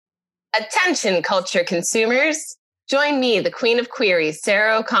Attention, culture consumers. Join me, the queen of queries,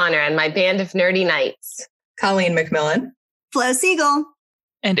 Sarah O'Connor, and my band of nerdy knights. Colleen McMillan. Flo Siegel.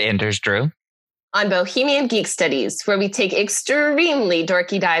 And Anders Drew. On Bohemian Geek Studies, where we take extremely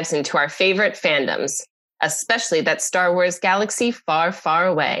dorky dives into our favorite fandoms, especially that Star Wars galaxy far, far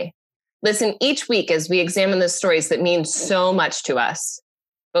away. Listen each week as we examine the stories that mean so much to us.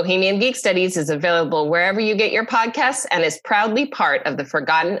 Bohemian Geek Studies is available wherever you get your podcasts and is proudly part of the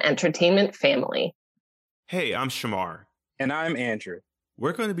Forgotten Entertainment family. Hey, I'm Shamar. And I'm Andrew.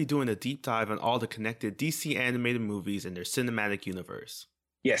 We're going to be doing a deep dive on all the connected DC animated movies and their cinematic universe.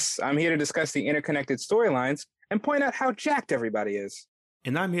 Yes, I'm here to discuss the interconnected storylines and point out how jacked everybody is.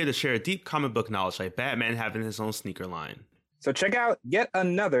 And I'm here to share deep comic book knowledge like Batman having his own sneaker line. So check out yet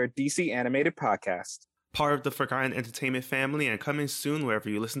another DC animated podcast. Part of the Forgotten Entertainment family and coming soon wherever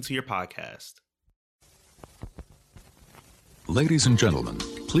you listen to your podcast. Ladies and gentlemen,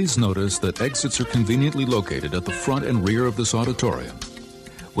 please notice that exits are conveniently located at the front and rear of this auditorium.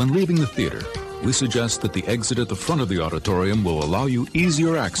 When leaving the theater, we suggest that the exit at the front of the auditorium will allow you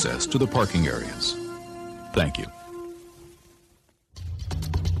easier access to the parking areas. Thank you.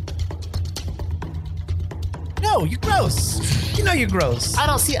 No, you're gross. You know you're gross. I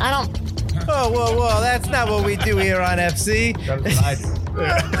don't. Oh, whoa, that's not what we do here on FC. That's what I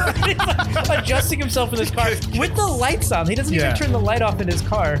do. He's adjusting himself in his car with the lights on. He doesn't even turn the light off in his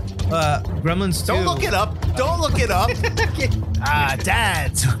car. Gremlins 2. Don't look it up.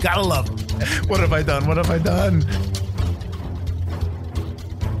 Dads, gotta love him. What have I done?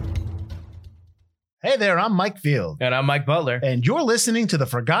 Hey there, I'm Mike Field. And I'm Mike Butler. And you're listening to the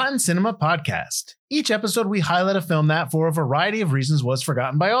Forgotten Cinema Podcast. Each episode, we highlight a film that, for a variety of reasons, was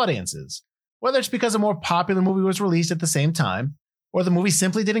forgotten by audiences. Whether it's because a more popular movie was released at the same time, or the movie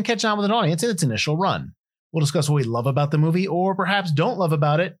simply didn't catch on with an audience in its initial run. We'll discuss what we love about the movie, or perhaps don't love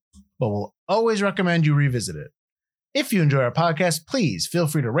about it, but we'll always recommend you revisit it. If you enjoy our podcast, please feel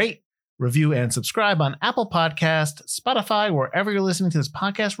free to rate, review, and subscribe on Apple Podcast, Spotify, wherever you're listening to this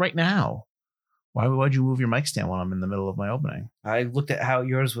podcast right now. Why'd you move your mic stand while I'm in the middle of my opening? I looked at how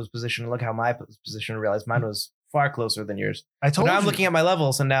yours was positioned. Look how my position. And realized mine was far closer than yours. I told you. I'm looking at my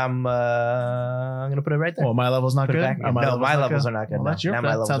levels, and now I'm going to put it right there. Well, my level's not good. No, my levels are not good. Well, that's your.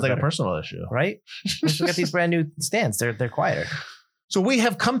 That sounds like a personal issue, right? Let's look at these brand new stands. They're quieter. So we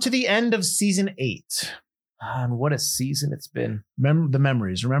have come to the end of season 8. And what a season it's been. The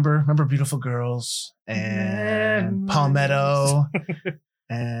memories. Remember Beautiful Girls and Palmetto.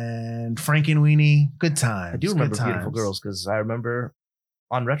 And Frankenweenie, good times. I do remember Beautiful Girls because I remember,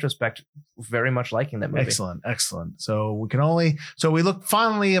 on retrospect, very much liking that movie. Excellent. So we look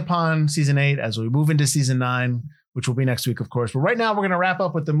fondly upon season 8 as we move into season 9, which will be next week, of course. But right now, we're going to wrap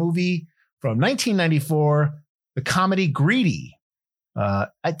up with the movie from 1994, the comedy Greedy.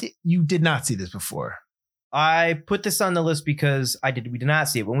 You did not see this before. I put this on the list because we did not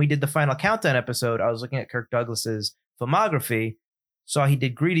see it. When we did the Final Countdown episode, I was looking at Kirk Douglas's filmography. Saw he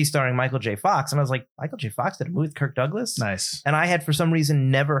did Greedy starring Michael J. Fox. And I was like, Michael J. Fox did a movie with Kirk Douglas? Nice. And I had, for some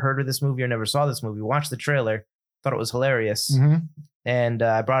reason, never heard of this movie or never saw this movie. Watched the trailer, thought it was hilarious. Mm-hmm. And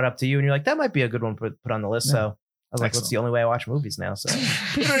I brought it up to you, and you're like, that might be a good one to put on the list. Yeah. So I was like, that's the only way I watch movies now. So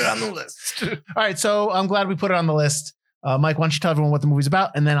put it on the list. All right. So I'm glad we put it on the list. Mike, why don't you tell everyone what the movie's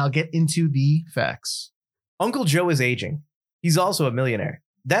about? And then I'll get into the facts. Uncle Joe is aging. He's also a millionaire.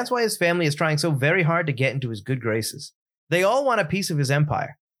 That's why his family is trying so very hard to get into his good graces. They all want a piece of his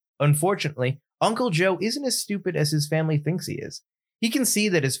empire. Unfortunately, Uncle Joe isn't as stupid as his family thinks he is. He can see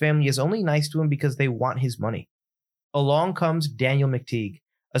that his family is only nice to him because they want his money. Along comes Daniel McTeague,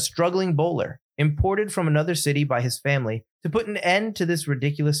 a struggling bowler, imported from another city by his family to put an end to this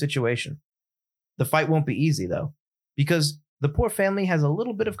ridiculous situation. The fight won't be easy, though, because the poor family has a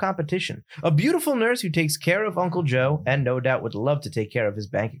little bit of competition. A beautiful nurse who takes care of Uncle Joe and no doubt would love to take care of his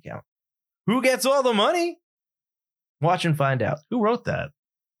bank account. Who gets all the money? Watch and find out. Who wrote that?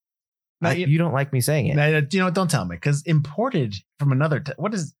 You don't like me saying it. Don't tell me, because imported from another.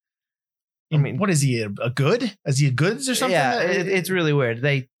 What is he a good? Is he a goods or something? Yeah, it's really weird.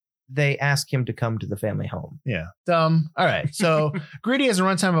 They ask him to come to the family home. Yeah. All right. So Greedy has a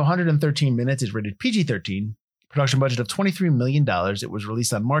runtime of 113 minutes. It's rated PG-13. Production budget of $23 million. It was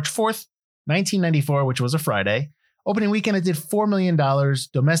released on March 4th, 1994, which was a Friday. Opening weekend, it did $4 million.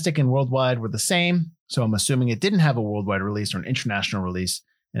 Domestic and worldwide were the same. So I'm assuming it didn't have a worldwide release or an international release.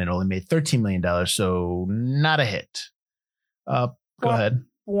 And it only made $13 million, so not a hit. Go ahead.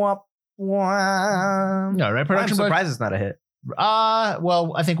 All right, I'm surprised it's not a hit.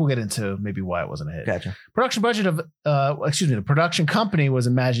 Well, I think we'll get into maybe why it wasn't a hit. Gotcha. Production budget of, the production company was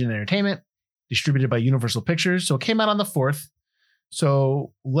Imagine Entertainment, distributed by Universal Pictures. So it came out on the 4th.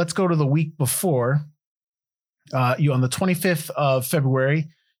 So let's go to the week before. You on the 25th of February,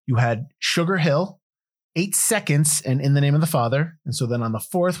 you had Sugar Hill, 8 Seconds, and In the Name of the Father. And so then on the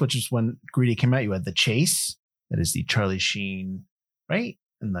 4th, which is when Greedy came out, you had The Chase. That is the Charlie Sheen, right?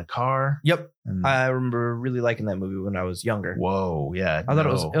 In the car. Yep. And I remember really liking that movie when I was younger. whoa, yeah. I thought it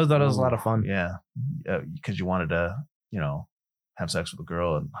was a lot of fun. Yeah. Because you wanted to, have sex with a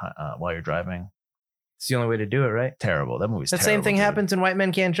girl and while you're driving. It's the only way to do it, right? Terrible. That movie's That terrible. same thing happens in White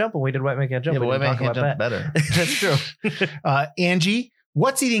Men Can't Jump when we did White Men Can't Jump. Yeah, but We White didn't Man talk Can't about Jump that. better. That's true. Angie,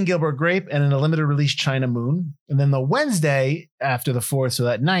 What's Eating Gilbert Grape, and in a limited release China Moon. And then the Wednesday after the 4th, so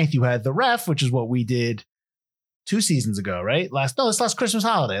that 9th, you had The Ref, which is what we did 2 seasons ago, right? This last Christmas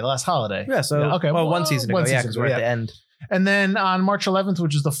holiday, the last holiday. Yeah, so okay. well, one season ago, because we're at the end. And then on March 11th,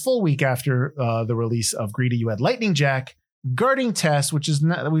 which is the full week after the release of Greedy, you had Lightning Jack, Guarding Tess, which is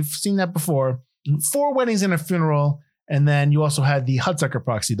not, we've seen that before, 4 Weddings and a Funeral, and then you also had the Hudsucker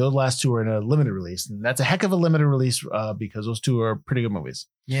Proxy. Those last 2 are in a limited release, and that's a heck of a limited release because those 2 are pretty good movies.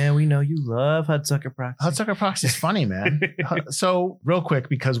 Yeah, we know you love Hudsucker Proxy. Hudsucker Proxy is funny, man. So real quick,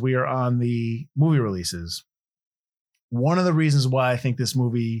 because we are on the movie releases, one of the reasons why I think this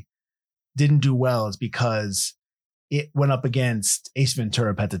movie didn't do well is because it went up against Ace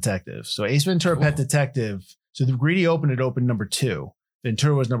Ventura: Pet Detective. So Ace Ventura: Pet Detective. So the Greedy opened number 2.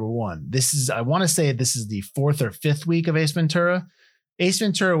 Ventura was number 1. I want to say this is the 4th or 5th week of Ace Ventura. Ace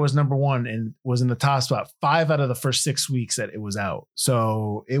Ventura was number 1 and was in the top spot 5 out of the first 6 weeks that it was out.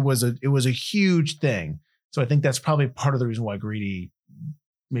 So it was a huge thing. So I think that's probably part of the reason why Greedy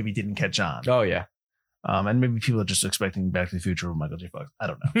maybe didn't catch on. Oh, yeah. And maybe people are just expecting Back to the Future with Michael J. Fox. I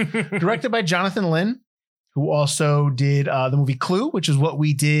don't know. Directed by Jonathan Lynn, who also did the movie Clue, which is what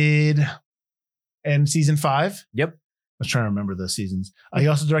we did in season 5. Yep. I was trying to remember those seasons. He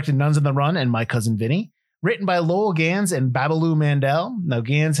also directed Nuns on the Run and My Cousin Vinny. Written by Lowell Gans and Babaloo Mandel. Now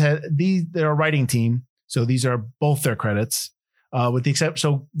Gans they're a writing team, so these are both their credits. With the exception,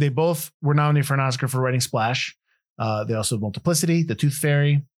 so they both were nominated for an Oscar for writing Splash. They also have Multiplicity, The Tooth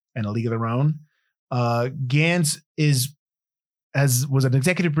Fairy, and A League of Their Own. Gans was an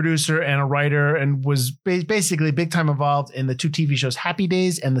executive producer and a writer, and was basically big time involved in the 2 TV shows Happy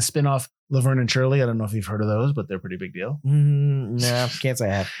Days and the spinoff Laverne and Shirley. I don't know if you've heard of those, but they're a pretty big deal. No, can't say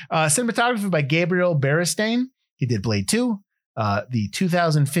I have. Cinematography by Gabriel Beristain. He did Blade 2, the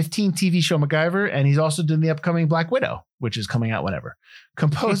 2015 TV show MacGyver, and he's also doing the upcoming Black Widow, which is coming out whenever.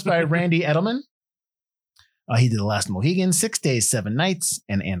 Composed by Randy Edelman. He did The Last Mohican, 6 Days, 7 Nights,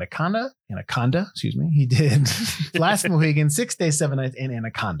 and Anaconda. He did Last Mohican, 6 Days, 7 Nights, and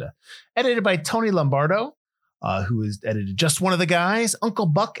Anaconda. Edited by Tony Lombardo, who has edited Just One of the Guys, Uncle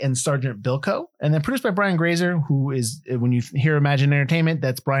Buck, and Sergeant Bilko. And then produced by Brian Grazer, who is, when you hear Imagine Entertainment,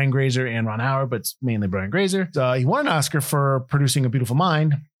 that's Brian Grazer and Ron Howard, but it's mainly Brian Grazer. He won an Oscar for producing A Beautiful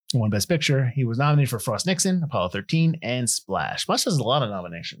Mind. He won Best Picture. He was nominated for Frost Nixon, Apollo 13, and Splash. Splash has a lot of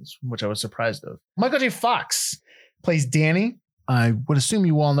nominations, which I was surprised of. Michael J. Fox plays Danny. I would assume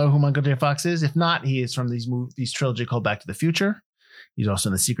you all know who Michael J. Fox is. If not, he is from these trilogy called Back to the Future. He's also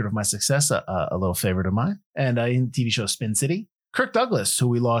in The Secret of My Success, a little favorite of mine, and in the TV show Spin City. Kirk Douglas, who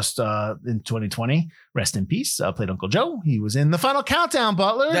we lost in 2020, rest in peace, played Uncle Joe. He was in The Final Countdown,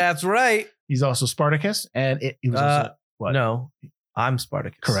 Butler. That's right. He's also Spartacus, and he was also what? No. I'm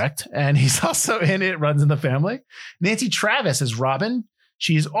Spartacus. Correct. And he's also in It Runs in the Family. Nancy Travis is Robin.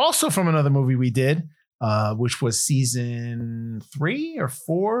 She is also from another movie we did, which was season 3 or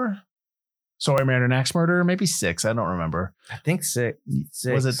 4. So I Married an Axe Murderer, maybe 6. I don't remember. I think 6.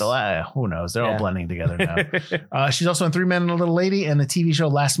 Was it the last? Who knows? They're all blending together now. She's also in 3 Men and a Little Lady and the TV show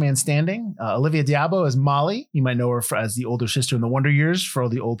Last Man Standing. Olivia d'Abo is Molly. You might know her as the older sister in The Wonder Years for all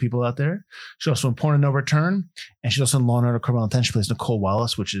the old people out there. She's also in Porn and No Return. And she's also in Law and Order Criminal Intent. She plays Nicole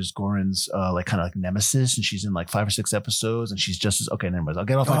Wallace, which is Goran's kind of nemesis. And she's in 5 or 6 episodes. And she's just as okay. Never mind. I'll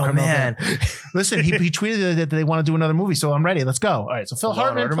get off my criminal. Man, Listen, he tweeted that they want to do another movie, so I'm ready. Let's go. All right. So Phil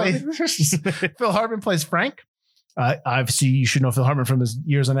Hartman plays Frank. Obviously, you should know Phil Hartman from his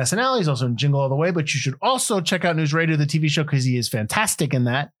years on SNL. He's also in Jingle All the Way, but you should also check out News Radio, the TV show, because he is fantastic in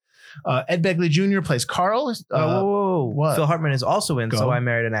that. Ed Begley Jr. plays Carl. Whoa. What? Phil Hartman is also in So I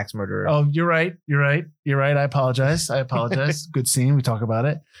Married an Axe Murderer. Oh, you're right. I apologize. Good scene. We talk about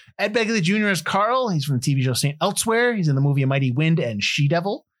it. Ed Begley Jr. is Carl. He's from the TV show St. Elsewhere. He's in the movie A Mighty Wind and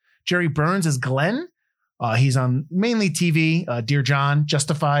She-Devil. Jerry Burns is Glenn. He's on mainly TV, Dear John,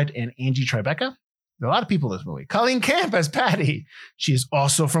 Justified, and Angie Tribeca. There are a lot of people in this movie. Colleen Camp as Patty. She is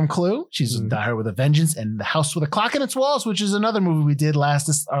also from Clue. She's Die Hard with a Vengeance and The House with a Clock in Its Walls, which is another movie we did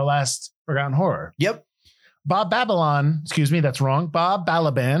our last Forgotten Horror. Yep. Bob that's wrong. Bob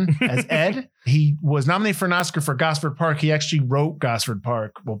Balaban as Ed. He was nominated for an Oscar for Gosford Park. He actually wrote Gosford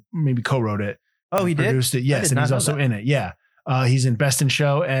Park. Well, maybe co-wrote it. Oh, he produced it. Yes, and he's also in it. Yeah. He's in Best in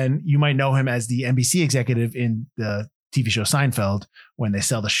Show, and you might know him as the NBC executive in the TV show Seinfeld. When they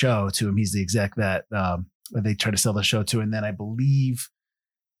sell the show to him, he's the exec that they try to sell the show to. And then I believe,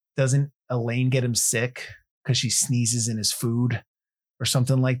 doesn't Elaine get him sick because she sneezes in his food or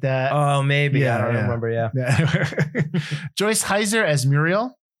something like that? Oh, maybe. I don't remember. Yeah. Joyce Heiser as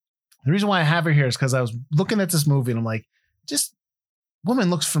Muriel. The reason why I have her here is because I was looking at this movie and I'm like, just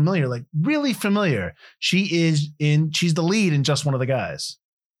woman looks familiar, like really familiar. She's the lead in Just One of the Guys.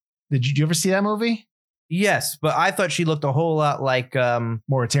 Did you ever see that movie? Yes, but I thought she looked a whole lot like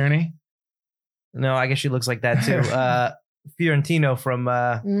Maura Tierney. No, I guess she looks like that too. Fiorentino from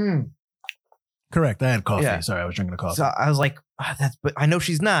Correct. I had coffee. Yeah. Sorry, I was drinking a coffee. So I was like, but I know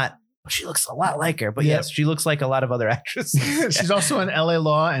she's not, but she looks a lot like her. But yes, she looks like a lot of other actresses. She's also in LA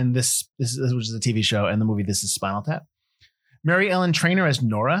Law and this which is a TV show, and the movie This Is Spinal Tap. Mary Ellen Trainor as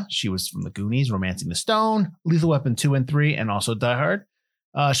Nora. She was from the Goonies, Romancing the Stone, Lethal Weapon 2 and 3, and also Die Hard.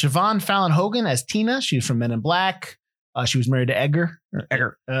 Siobhan Fallon Hogan as Tina. She was from Men in Black. She was married to Edgar.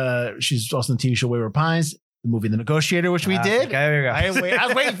 She's also in the TV show Wayward Pines, the movie The Negotiator, which we did. I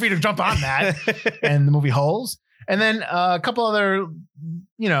was waiting for you to jump on that. And the movie Holes. And then a couple other,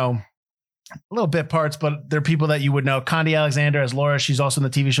 little bit parts, but they're people that you would know. Condi Alexander as Laura. She's also in the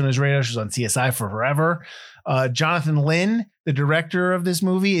TV show News Radio. She's on CSI for forever. Jonathan Lynn, the director of this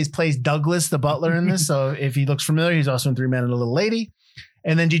movie, plays Douglas, the butler in this. So if he looks familiar, he's also in Three Men and a Little Lady.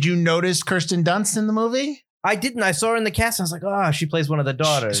 And then did you notice Kirsten Dunst in the movie? I didn't. I saw her in the cast. And I was like, oh, she plays one of the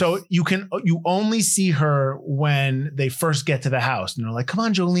daughters. So you only see her when they first get to the house. And they're like, come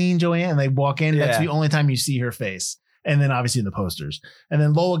on, Jolene, Joanne. And they walk in. Yeah. That's the only time you see her face. And then obviously in the posters. And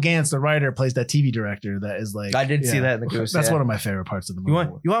then Lola Gantz, the writer, plays that TV director that is like. I did see that in the Goose. That's one of my favorite parts of the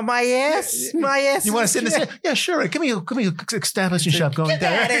movie. You want my ass? My ass? You want to sit in this? Yeah, sure. Come here, establishing shop going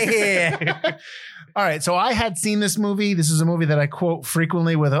down. Get out of here. All right. So I had seen this movie. This is a movie that I quote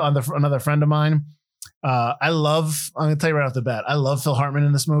frequently with another friend of mine. I'm going to tell you right off the bat, I love Phil Hartman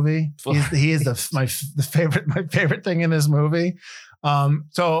in this movie. He is my favorite thing in this movie.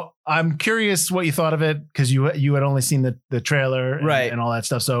 So I'm curious what you thought of it, because you had only seen the trailer and all that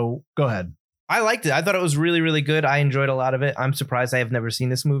stuff. So go ahead. I liked it. I thought it was really, really good. I enjoyed a lot of it. I'm surprised I have never seen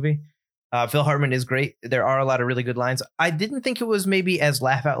this movie. Phil Hartman is great. There are a lot of really good lines. I didn't think it was maybe as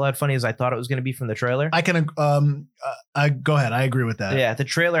laugh out loud funny as I thought it was going to be from the trailer. I can go ahead. I agree with that. Yeah, the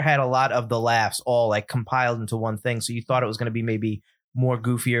trailer had a lot of the laughs all like compiled into one thing. So you thought it was going to be maybe more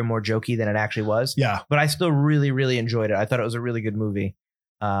goofier, more jokey than it actually was. Yeah. But I still really, really enjoyed it. I thought it was a really good movie.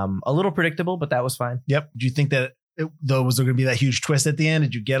 A little predictable, but that was fine. Yep. Do you think that was there going to be that huge twist at the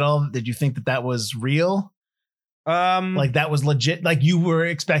end? Did you think that was real? Like that was legit, like you were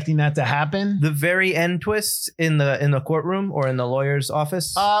expecting that to happen? The very end twist in the courtroom or in the lawyer's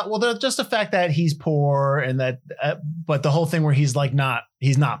office? Well, just the fact that he's poor and that but the whole thing where he's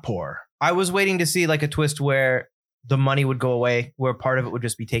not poor. I was waiting to see like a twist where the money would go away, where part of it would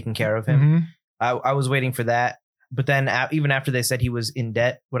just be taking care of him. Mm-hmm. I was waiting for that. But then even after they said he was in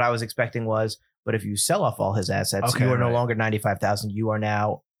debt, what I was expecting was, but if you sell off all his assets, you are no longer $95,000. You are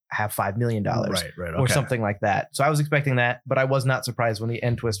now have $5 million, or something like that. So I was expecting that, but I was not surprised when the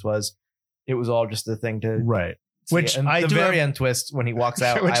end twist was, it was all just a thing to Which the very end twist when he walks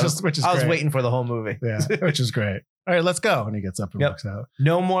out, I was waiting for the whole movie. Yeah, which is great. All right, let's go. And he gets up and walks out.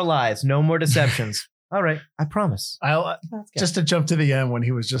 No more lies, no more deceptions. All right, I promise. Just to jump to the end when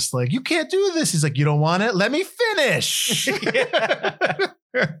he was just like, you can't do this. He's like, you don't want it? Let me finish. I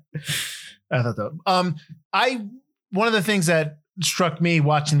thought that. One of the things that struck me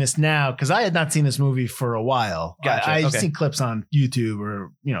watching this now, because I had not seen this movie for a while. Gotcha. I've seen clips on YouTube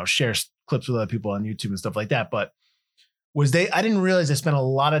or share clips with other people on YouTube and stuff like that. But I didn't realize they spent a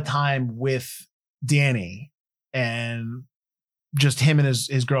lot of time with Danny and just him and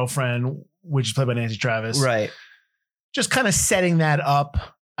his girlfriend, which is played by Nancy Travis. Right. Just kind of setting that up.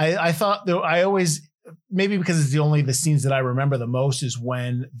 I thought though, I always, maybe because it's the scenes that I remember the most is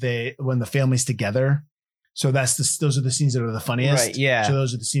when the family's together. So those are the scenes that are the funniest. Right, yeah. So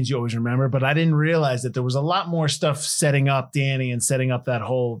those are the scenes you always remember. But I didn't realize that there was a lot more stuff setting up Danny and setting up that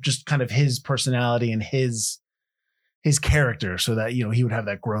whole, just kind of his personality and his character, so that he would have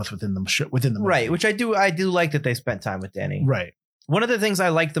that growth within the movie. Right, which I do like that they spent time with Danny. Right. One of the things I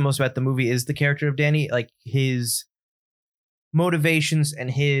like the most about the movie is the character of Danny, like his motivations and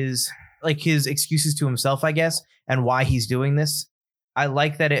his excuses to himself, I guess, and why he's doing this. I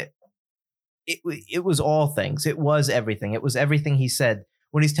like that it was all things. It was everything. It was everything he said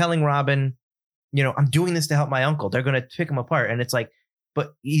when he's telling Robin, I'm doing this to help my uncle. They're going to pick him apart. And it's like,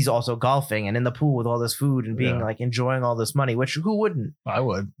 but he's also golfing and in the pool with all this food and being like enjoying all this money, which who wouldn't? I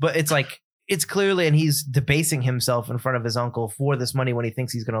would. But it's like, it's clearly, and he's debasing himself in front of his uncle for this money when he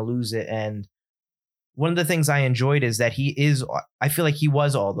thinks he's going to lose it. And one of the things I enjoyed is that I feel like he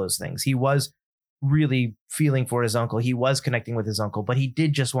was all those things. He was really feeling for his uncle. He was connecting with his uncle, but he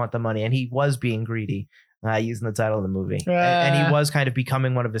did just want the money and he was being greedy, using the title of the movie. And he was kind of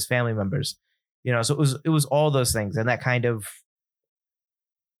becoming one of his family members, so it was all those things. And that kind of,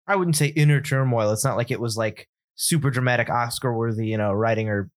 I wouldn't say inner turmoil. It's not like it was like super dramatic Oscar worthy, writing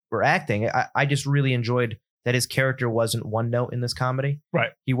or acting. I just really enjoyed that his character wasn't one note in this comedy. Right.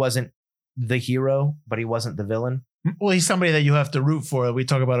 He wasn't the hero, but he wasn't the villain. Well, he's somebody that you have to root for. We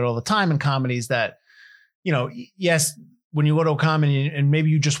talk about it all the time in comedies that, yes, when you go to a comedy and maybe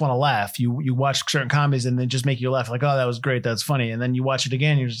you just want to laugh, you watch certain comedies and then just make you laugh like, oh, that was great. That's funny. And then you watch it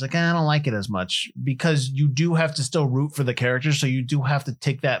again. You're just like, I don't like it as much because you do have to still root for the characters. So you do have to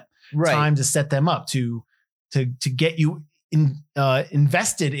take that time to set them up to get you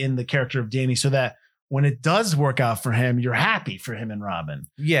invested in the character of Danny so that when it does work out for him, you're happy for him and Robin.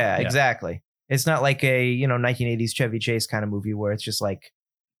 Yeah, exactly. It's not like a, 1980s Chevy Chase kind of movie where it's just like,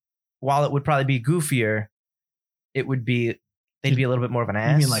 while it would probably be goofier, they'd be a little bit more of an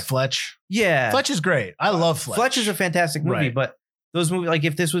ass. You mean like Fletch? Yeah. Fletch is great. I love Fletch. Fletch is a fantastic movie, but those movies, like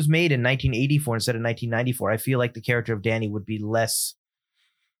if this was made in 1984 instead of 1994, I feel like the character of Danny would be less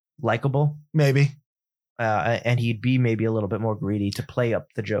likable. Maybe. And he'd be maybe a little bit more greedy to play up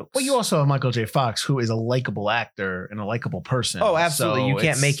the jokes. Well, you also have Michael J. Fox, who is a likable actor and a likable person. Oh, absolutely. So you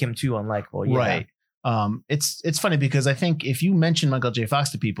can't make him too unlikable. Yeah. Right. It's funny because I think if you mention Michael J.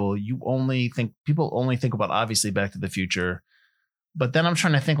 Fox to people, people only think about obviously Back to the Future. But then I'm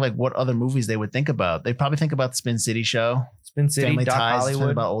trying to think like what other movies they would think about. They probably think about the Spin City show. Spin City, Family Doc Ties,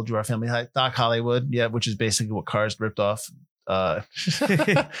 Hollywood. About Old Draw Family Ties, Doc Hollywood. Yeah, which is basically what Cars ripped off. You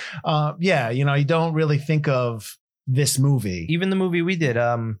don't really think of this movie. Even the movie we did,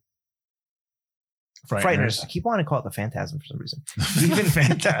 Frighteners. I keep wanting to call it The Phantasm for some reason. Even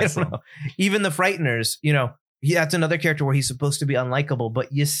Phantasm. Even the Frighteners, that's another character where he's supposed to be unlikable, but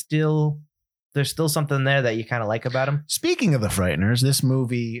there's still something there that you kind of like about him. Speaking of the Frighteners, this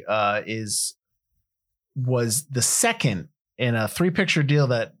movie was the second in a 3-picture deal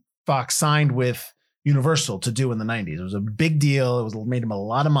that Fox signed with Universal to do in the 90s. It was a big deal. It made him a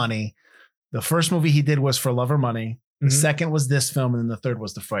lot of money. The first movie he did was For Love or Money. The second was this film, and then the third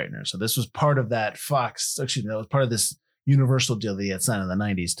was The Frighteners. So this was part of that that was part of this Universal deal that he had signed in the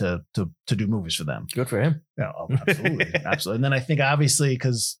 90s to do movies for them. Good for him. Yeah, absolutely. Absolutely. And then I think obviously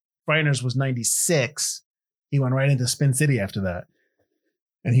because Frighteners was 96, he went right into Spin City after that.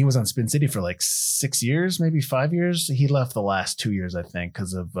 And he was on Spin City for like 6 years, maybe 5 years. He left the last 2 years, I think,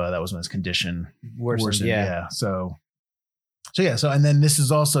 because of that was when his condition worsened. Yeah. So and then this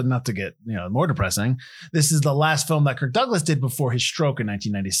is also, not to get more depressing, this is the last film that Kirk Douglas did before his stroke in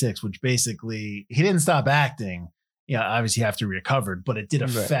 1996, which basically he didn't stop acting. Obviously after he recovered, but it did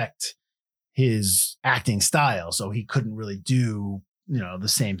affect his acting style. So he couldn't really do the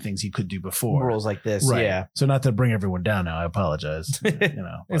same things he could do before. Roles like this. Right. Yeah. So not to bring everyone down now, I apologize.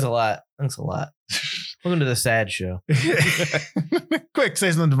 Thanks a lot. Welcome to the sad show. Quick,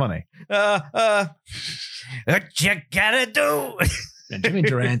 say something funny. What you gotta do? And Jimmy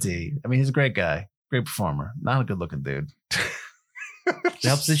Durante, I mean, he's a great guy, great performer, not a good looking dude.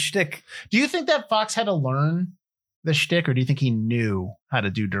 Helps his shtick. Do you think that Fox had to learn the shtick, or do you think he knew how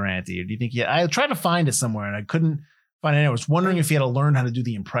to do Durante? Or do you think I tried to find it somewhere and I couldn't find it. I was wondering if he had to learn how to do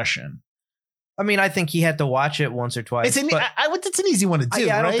the impression. I mean, I think he had to watch it once or twice. It's an easy one to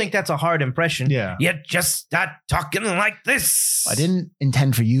do. I don't think that's a hard impression. Yeah. You just start talking like this. I didn't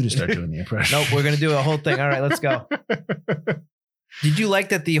intend for you to start doing the impression. Nope, we're going to do a whole thing. All right, let's go. Did you like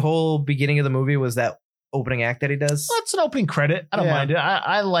that the whole beginning of the movie was that opening act that he does? Well, it's an opening credit. I don't mind it.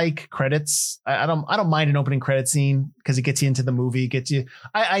 I like credits. I don't mind an opening credit scene because it gets you into the movie.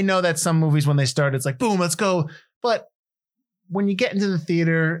 I know that some movies when they start, it's like, boom, let's go. But when you get into the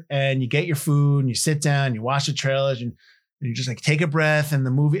theater and you get your food and you sit down, you watch the trailers and you just like take a breath and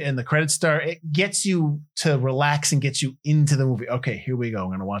the movie and the credits start, it gets you to relax and gets you into the movie. Okay, here we go. I'm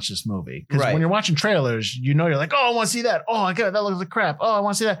going to watch this movie. Because when you're watching trailers, you're like, oh, I want to see that. Oh my God, that looks like crap. Oh, I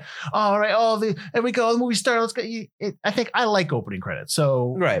want to see that. Oh, all right. Oh, there we go. The movie started. Let's go. I think I like opening credits.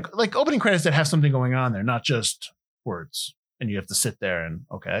 So like opening credits that have something going on there, not just words. And you have to sit there and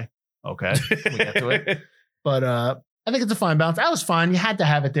okay, we get to it. But I think it's a fine balance. That was fine. You had to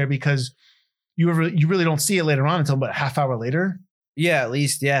have it there because you really don't see it later on until about a half hour later. Yeah, at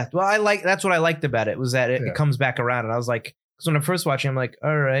least. Yeah. Well, that's what I liked about it was that it comes back around. And I was like, because when I first watched it, I'm like,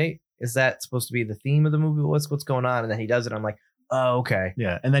 all right, is that supposed to be the theme of the movie? What's going on? And then he does it. I'm like, oh, okay.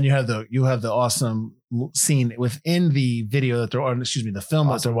 Yeah, and then you have the awesome scene within the video that they're, or excuse me, the film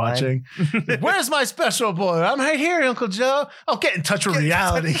Awesome that they're watching. Where's my special boy? I'm right here, Uncle Joe. I'll get in touch with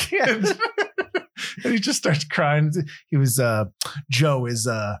reality. And he just starts crying. He was Joe is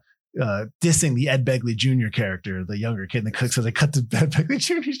dissing the Ed Begley Jr. character, the younger kid in the cook. So they cut to Ed Begley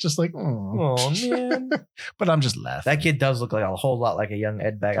Jr. He's just like, Oh man. But I'm just laughing. That kid does look like a whole lot like a young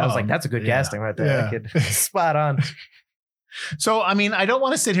Ed Begley. I was like, that's a good yeah, casting right there. yeah. That kid. Spot on. So, I mean, I don't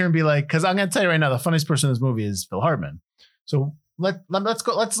want to sit here and be like, because I'm going to tell you right now, the funniest person in this movie is Phil Hartman. So let's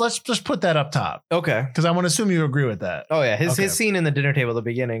go. Let's just put that up top Okay. because I want to assume you agree with that. Oh yeah, his Okay. his scene in the dinner table at the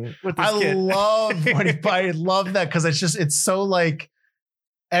beginning with this I kid. love I love that because it's so like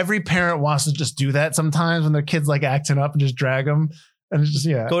every parent wants to just do that sometimes when their kids like acting up and just drag them. And it's just,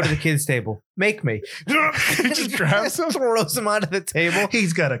 yeah. Go to the kids' table. Make me. He just grabs him. Throws him onto the table.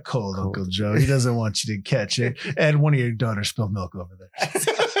 He's got a cold, Uncle Joe. He doesn't want you to catch it. And one of your daughters spilled milk over there.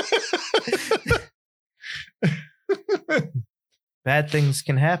 Bad things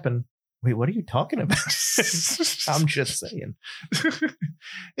can happen. Wait, what are you talking about? I'm just saying.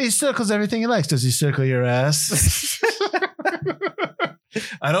 He circles everything he likes. Does he circle your ass?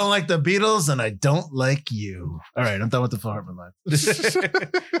 I don't like the Beatles and I don't like you. All right, I'm done with the Phil Hartman line.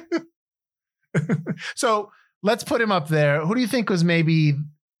 So let's put him up there. Who do you think was maybe,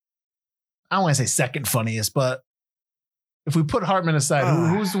 I don't want to say second funniest, but if we put Hartman aside,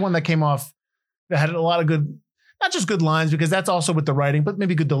 who's the one that came off that had a lot of good, not just good lines, because that's also with the writing, but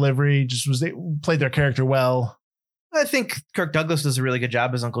maybe good delivery, they played their character well. I think Kirk Douglas does a really good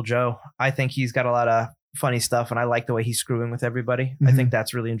job as Uncle Joe. I think he's got a lot of funny stuff, and I like the way he's screwing with everybody. I think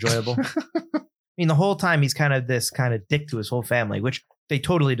that's really enjoyable. I mean, the whole time he's kind of this kind of dick to his whole family, which they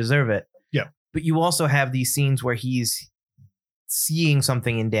totally deserve it. Yeah. But you also have these scenes where he's seeing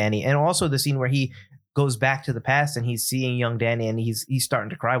something in Danny, and also the scene where he goes back to the past and he's seeing young Danny, and he's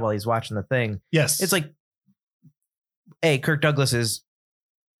starting to cry while he's watching the thing. Yes. It's like, hey, Kirk Douglas is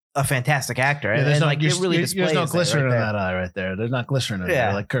a fantastic actor. Yeah, and like it really there's displays no glycerin right in there. that eye right there. There's not glycerin in Yeah.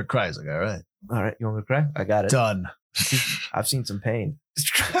 there. Like Kirk cries. Like, all right. All right, you want me to cry? I got it. Done. I've seen some pain.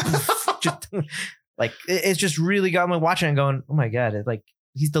 Just, like it's just really got me watching and going, oh my god! It's like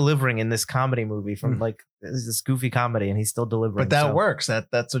he's delivering in this comedy movie from like this goofy comedy, and he's still delivering. But that works.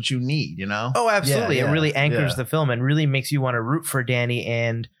 That's what you need, you know? Oh, absolutely! Yeah, it really anchors yeah. the film and really makes you want to root for Danny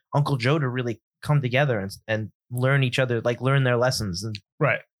and Uncle Joe to really come together and learn each other, like learn their lessons. And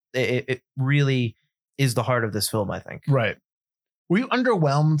Right. it really is the heart of this film, I think. Right. Were you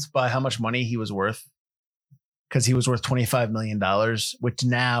underwhelmed by how much money he was worth? Because he was worth $25 million, which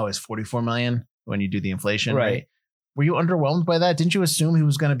now is $44 million when you do the inflation. Right. Were you underwhelmed by that? Didn't you assume he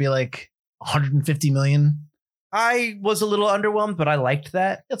was going to be like $150 million? I was a little underwhelmed, but I liked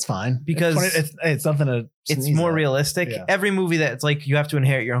that. That's fine. Because it's something to It's sneeze more at. realistic. Yeah. Every movie that's like you have to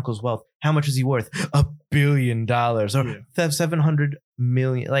inherit your uncle's wealth. How much is he worth? $1 billion or Yeah. 700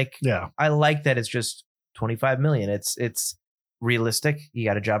 million. Like Yeah. I like that it's just 25 million. It's realistic. He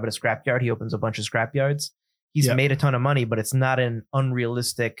got a job at a scrapyard. He opens a bunch of scrapyards. He's Yep. made a ton of money, but it's not an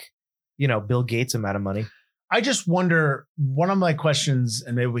unrealistic, Bill Gates amount of money. I just wonder, one of my questions,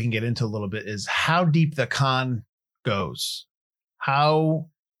 and maybe we can get into a little bit, is how deep the con goes. How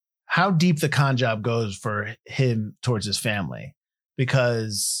deep the con job goes for him towards his family.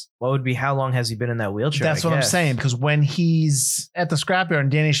 Because What would be, how long has he been in that wheelchair? that's I what I'm guess? saying. Because when he's at the scrapyard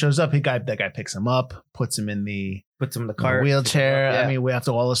and Danny shows up, that guy picks him up, puts him in the Puts him in the cart. wheelchair. Yeah. I mean, we have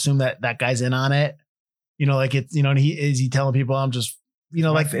to all assume that guy's in on it. Like it's, and is he telling people I'm just,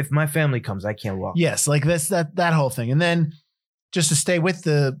 like, if my family comes, I can't walk. yes, like that whole thing. And then just to stay with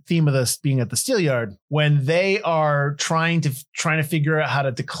the theme of this being at the Steelyard, when they are trying to figure out how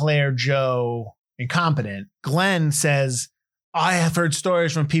to declare Joe incompetent, Glenn says, I have heard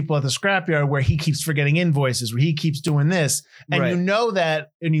stories from people at the scrapyard where he keeps forgetting invoices, where he keeps doing this. And Right. you know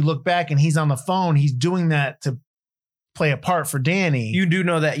that, and you look back and he's on the phone, he's doing that to play a part for Danny. You do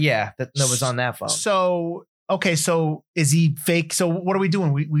know that, yeah, that was on that phone. So, okay, so is he fake? So what are we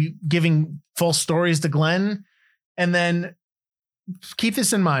doing? We giving false stories to Glenn? And then keep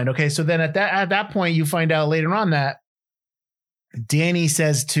this in mind. Okay, so then at that point, you find out later on that Danny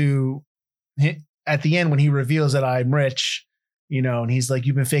says at the end when he reveals that I'm rich, and he's like,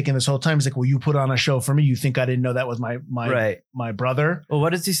 you've been faking this whole time. He's like, well, you put on a show for me. You think I didn't know that was my Right. my brother? Well,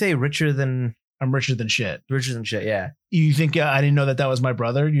 what does he say? Richer than I'm richer than shit. shit. Yeah. You think I didn't know that was my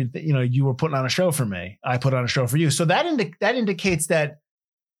brother? You were putting on a show for me. I put on a show for you. So that indicates that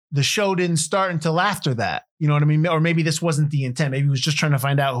the show didn't start until after that. You know what I mean? Or maybe this wasn't the intent. Maybe he was just trying to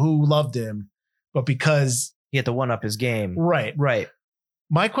find out who loved him, but because He had to one up his game. right. Right.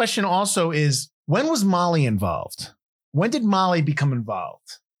 My question also is, when was Molly involved? When did Molly become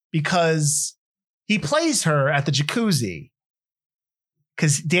involved? Because he plays her at the jacuzzi.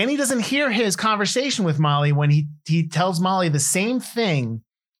 Because Danny doesn't hear his conversation with Molly when he tells Molly the same thing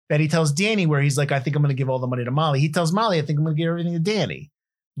that he tells Danny, where he's like, I think I'm going to give all the money to Molly. He tells Molly, I think I'm going to give everything to Danny.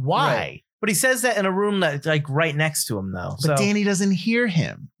 Why? Right. But he says that in a room that's like right next to him, though. But Danny doesn't hear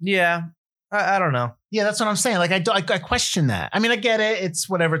him. Yeah. I don't know. Yeah, that's what I'm saying. Like, I question that. I mean, I get it. It's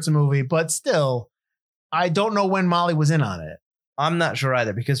whatever. It's a movie. But still, I don't know when Molly was in on it. I'm not sure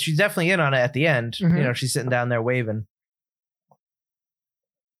either, because she's definitely in on it at the end. Mhm. You know, she's sitting down there waving.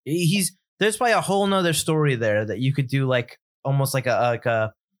 There's probably a whole nother story there that you could do, like almost like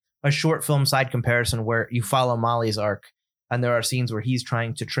a short film side comparison where you follow Molly's arc, and there are scenes where he's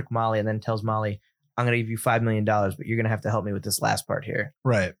trying to trick Molly and then tells Molly, I'm going to give you $5 million, but you're going to have to help me with this last part here.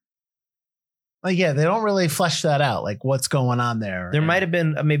 Right. Like, yeah, they don't really flesh that out. Like, what's going on there? There might have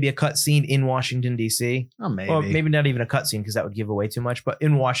been maybe a cut scene in Washington, D.C. Oh, maybe. Or maybe not even a cut scene, because that would give away too much. But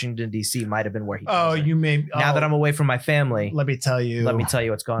in Washington, D.C. might have been where he tells her, you may. now that I'm away from my family, Let me tell you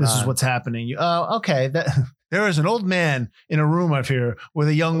what's going on. This is what's happening. Oh, okay. There is an old man in a room up here with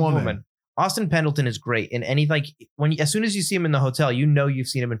a young woman. Austin Pendleton is great in any, like, as soon as you see him in the hotel, you know you've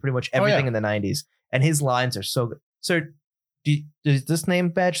seen him in pretty much everything in the 90s, and his lines are so good. Sir, does this name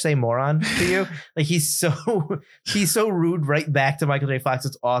badge say moron to you? Like, he's so rude right back to Michael J. Fox.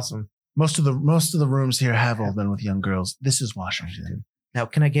 It's awesome. Most of the rooms here have old men with young girls. This is Washington. Now,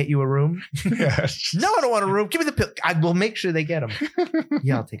 can I get you a room? Yes. No, I don't want a room. Give me the pill. I will make sure they get them.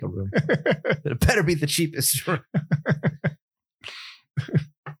 Yeah, I'll take a room. But it better be the cheapest room.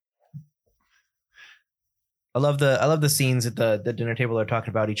 I love the scenes at the dinner table. They're talking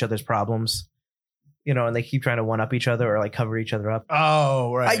about each other's problems, you know, and they keep trying to one up each other or like cover each other up.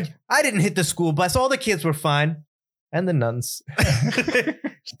 Oh, right. I didn't hit the school bus. All the kids were fine, and the nuns.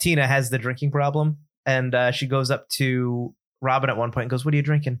 Tina has the drinking problem, and she goes up to Robin at one point and goes, "What are you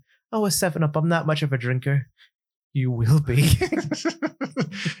drinking?" "Oh, a 7-Up. I'm not much of a drinker." "You will be."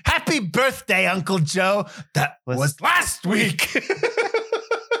 Happy birthday, Uncle Joe. That was last week.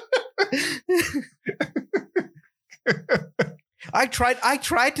 I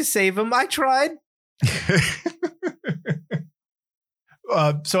tried to save him. I tried.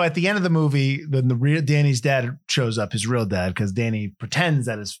 So at the end of the movie, the real Danny's dad shows up, his real dad, because Danny pretends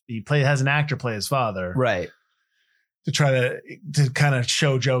that has an actor play his father, right, to try to kind of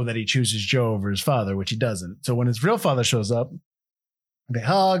show Joe that he chooses Joe over his father, which he doesn't. So when his real father shows up, they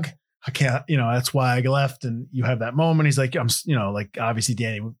hug. I can't, that's why I left. And you have that moment. He's like, like obviously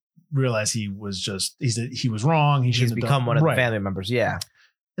Danny realized he was wrong. He's become one of the family members. Yeah.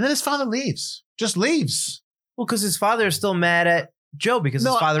 And then his father just leaves. Well, because his father is still mad at Joe because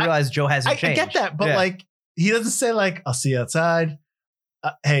his father realized Joe hasn't changed. I get that. But like, he doesn't say like, I'll see you outside.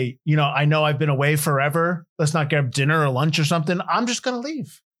 Hey, I know I've been away forever. Let's not grab dinner or lunch or something. I'm just going to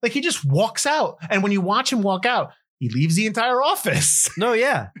leave. Like, he just walks out. And when you watch him walk out, he leaves the entire office. No,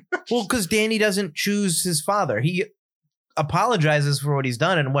 yeah. Well, because Danny doesn't choose his father. He apologizes for what he's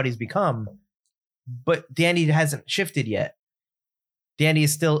done and what he's become. But Danny hasn't shifted yet. Danny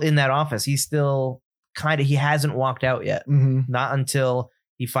is still in that office. He's still he hasn't walked out yet. Mm-hmm. Not until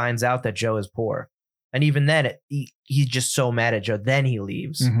he finds out that Joe is poor. And even then, he's just so mad at Joe. Then he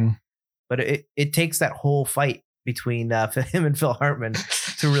leaves. Mm-hmm. But it takes that whole fight between him and Phil Hartman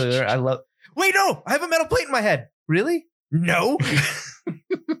to really. Wait, no! I have a metal plate in my head. Really? No.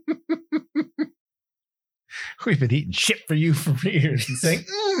 We've been eating shit for you for years and saying,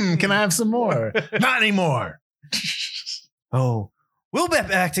 can I have some more? Not anymore. Oh, we'll be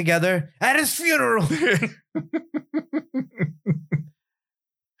back together at his funeral.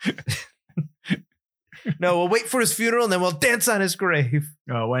 No, we'll wait for his funeral and then we'll dance on his grave.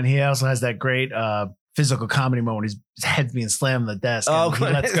 Oh, when he also has that great physical comedy moment, his head's being slammed on the desk. And he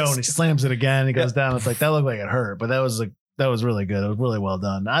lets go and he slams it again. And he goes down. It's like, that looked like it hurt, but that was really good. It was really well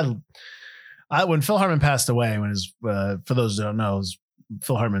done. When Phil Hartman passed away, for those who don't know,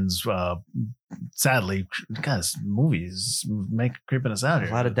 Phil Hartman's sadly, his movies creeping us out here.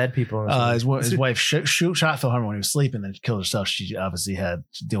 A lot of dead people. His wife shot Phil Hartman when he was sleeping, then she killed herself. She obviously had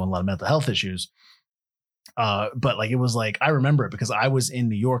dealing with a lot of mental health issues. But like, it was like, I remember it because I was in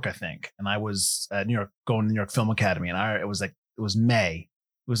New York, I think, and I was at New York, going to the New York Film Academy, and it was May.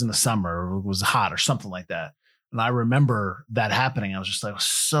 It was in the summer. It was hot or something like that. And I remember that happening. I was just like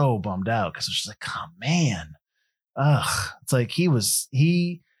so bummed out because it was just like, oh man, it's like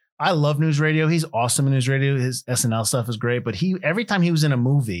I love News Radio. He's awesome in News Radio. His SNL stuff is great, but every time he was in a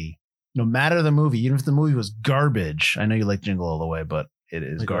movie, no matter the movie, even if the movie was garbage, I know you like Jingle All the Way, but it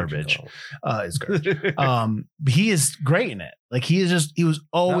is Like garbage. Archie It's garbage. But he is great in it. Like he was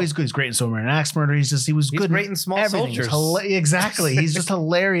always good. He's great in Sober and Axe Murder. He was He's good. great in Small Everything. He's Soldiers. exactly. He's just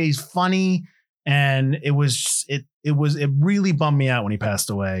hilarious. He's funny. And it really bummed me out when he passed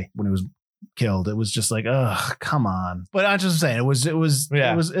away, when he was killed. It was just like, oh, come on. But I'm just saying it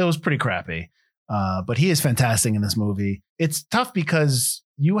was pretty crappy. But he is fantastic in this movie. It's tough because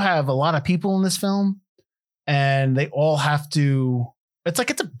you have a lot of people in this film and they all have to, it's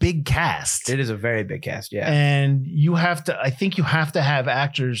a big cast. It is a very big cast. Yeah. And I think you have to have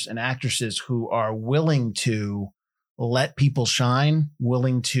actors and actresses who are willing to let people shine,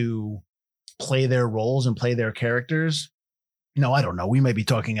 willing to play their roles and play their characters. No, I don't know. We may be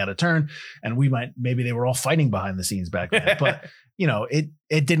talking out of turn and maybe they were all fighting behind the scenes back then, but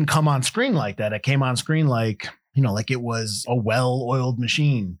it didn't come on screen like that. It came on screen like it was a well-oiled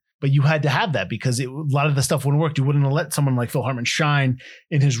machine. But you had to have that because a lot of the stuff wouldn't work. You wouldn't have let someone like Phil Hartman shine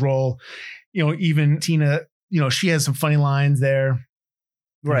in his role. Even Tina, she has some funny lines there.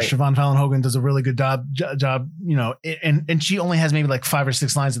 Right. Siobhan Fallon Hogan does a really good job, and she only has maybe like 5 or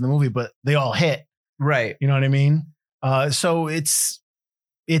 6 lines in the movie, but they all hit. Right. You know what I mean? So it's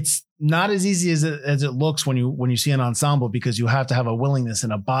not as easy as it looks when you see an ensemble, because you have to have a willingness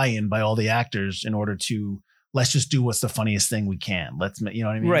and a buy-in by all the actors in order to, let's just do what's the funniest thing we can. You know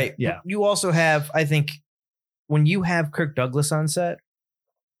what I mean? Right. Yeah. You also have, I think, when you have Kirk Douglas on set,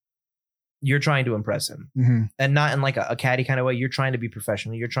 you're trying to impress him, and not in like a catty kind of way. You're trying to be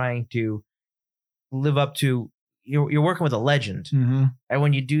professional. You're trying to live up to, you're working with a legend. And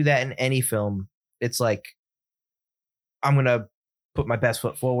when you do that in any film, it's like, I'm going to put my best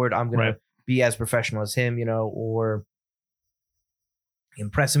foot forward. I'm going to be as professional as him, or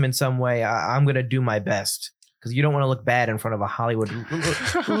impress him in some way. I'm going to do my best. Because you don't want to look bad in front of a Hollywood,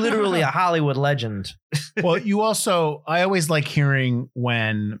 literally a Hollywood legend. Well, I always like hearing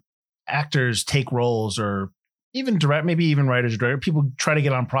when actors take roles, or even maybe even writers, people try to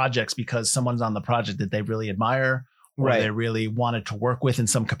get on projects because someone's on the project that they really admire, or they really wanted to work with in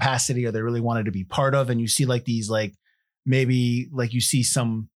some capacity, or they really wanted to be part of. And you see like these, like maybe like you see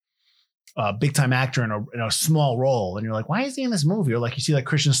some big time actor in a small role, and you're like, why is he in this movie? Or like you see like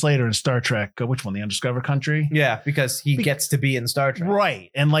Christian Slater in Star Trek, which one, The Undiscovered Country? Yeah, because he gets to be in Star Trek, right?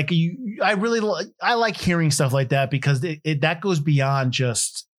 And like I like hearing stuff like that, because that goes beyond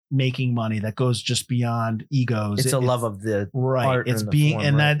just making money. That goes just beyond egos. It's a love of the art. It's being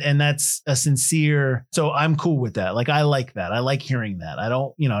form, and that's a sincere. So I'm cool with that. Like I like that. I like hearing that. I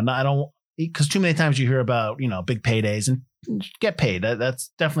don't because too many times you hear about big paydays and get paid.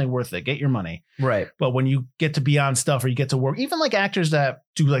 That's definitely worth it. Get your money. Right. But when you get to be on stuff, or you get to work, even like actors that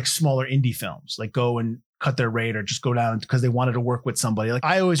do like smaller indie films, like go and cut their rate or just go down because they wanted to work with somebody. Like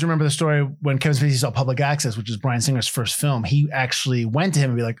I always remember the story when Kevin Spacey saw Public Access, which is Bryan Singer's first film. He actually went to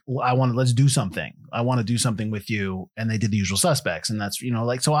him and be like, well, let's do something. I want to do something with you. And they did The Usual Suspects. And that's,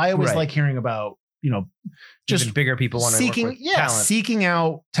 so I always like hearing about, just even bigger people want to work with talent. Seeking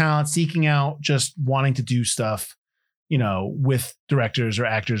out talent, seeking out just wanting to do stuff, with directors or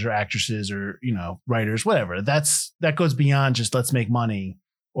actors or actresses or, writers, whatever. That goes beyond just let's make money,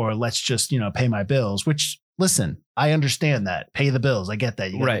 or let's just, pay my bills, which, listen, I understand that. Pay the bills. I get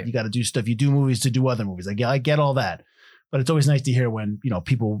that. You got to do stuff. You do movies to do other movies. I get all that. But it's always nice to hear when,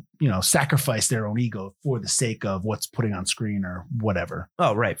 people, sacrifice their own ego for the sake of what's putting on screen or whatever.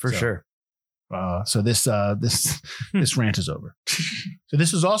 Oh, right. For sure. So this rant is over. So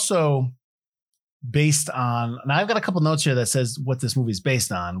this is also based on, and I've got a couple notes here that says what this movie is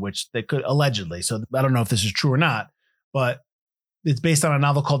based on, which they could allegedly. So I don't know if this is true or not, but it's based on a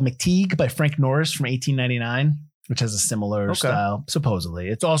novel called McTeague by Frank Norris from 1899, which has a similar style, supposedly.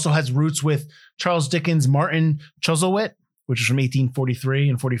 It also has roots with Charles Dickens' Martin Chuzzlewit, which is from 1843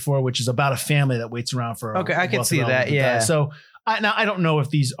 and 44, which is about a family that waits around for. Okay, I can see that. Yeah. So now I don't know if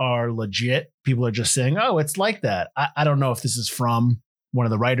these are legit. People are just saying, oh, it's like that. I don't know if this is from one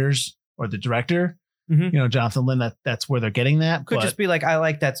of the writers or the director, Jonathan Lynn, that's where they're getting that. Could just be like, I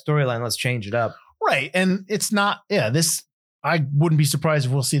like that storyline. Let's change it up. Right. And it's not, I wouldn't be surprised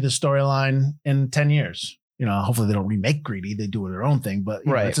if we'll see this storyline in 10 years. Hopefully they don't remake Greedy. They do their own thing, but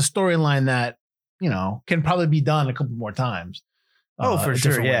it's a storyline that, can probably be done a couple more times. For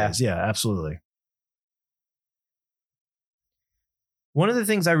sure. Yeah. Ways. Yeah, absolutely. One of the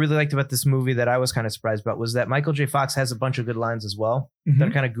things I really liked about this movie that I was kind of surprised about was that Michael J. Fox has a bunch of good lines as well that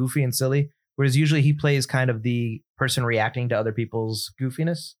are kind of goofy and silly, whereas usually he plays kind of the person reacting to other people's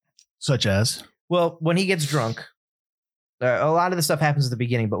goofiness. Such as? Well, when he gets drunk, a lot of the stuff happens at the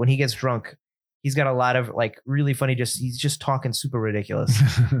beginning, but when he gets drunk, he's got a lot of like really funny, he's just talking super ridiculous.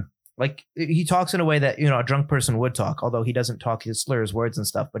 Like he talks in a way that, you know, a drunk person would talk, although he doesn't talk his slurs, words and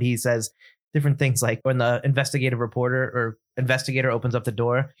stuff. But he says different things, like when the investigator opens up the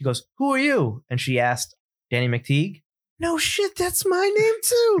door, he goes, "Who are you?" And she asked, "Danny McTeague." "No shit, that's my name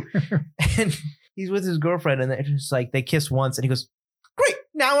too." And he's with his girlfriend, and it's like they kiss once, and he goes, "Great,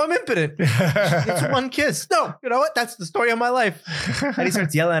 now I'm impotent." It's one kiss. No, you know what? That's the story of my life. And he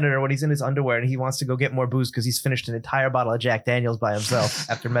starts yelling at her when he's in his underwear, and he wants to go get more booze because he's finished an entire bottle of Jack Daniels by himself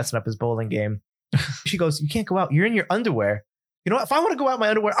after messing up his bowling game. She goes, "You can't go out. You're in your underwear. You know what? If I want to go out in my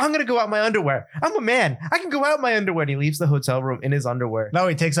underwear, I'm going to go out in my underwear. I'm a man. I can go out in my underwear." And he leaves the hotel room in his underwear. No,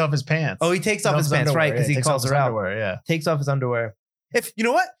 he takes off his pants. Oh, he takes off his pants, underwear, right? Because he calls her out. Underwear, yeah. Takes off his underwear. If you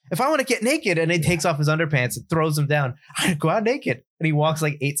know what? If I want to get naked, and he takes off his underpants and throws them down, I go out naked. And he walks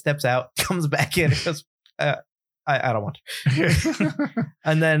like 8 steps out, comes back in, and goes, I don't want to.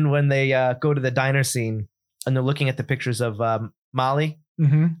 And then when they go to the diner scene and they're looking at the pictures of Molly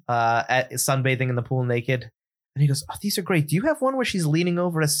at sunbathing in the pool naked. And he goes, "Oh, these are great. Do you have one where she's leaning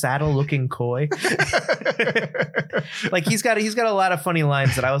over a saddle looking coy?" Like he's got a lot of funny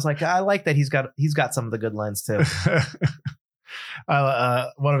lines that I was like, I like that he's got some of the good lines too.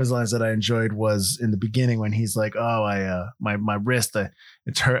 One of his lines that I enjoyed was in the beginning when he's like, "Oh, my wrist,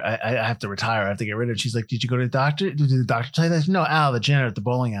 it's hurt. I have to retire. I have to get rid of it." She's like, "Did you go to the doctor? Did the doctor tell you that?" "No, Al, the janitor at the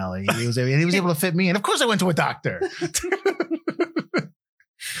bowling alley. He was able to fit me in. Of course I went to a doctor."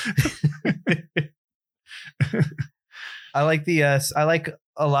 I like I like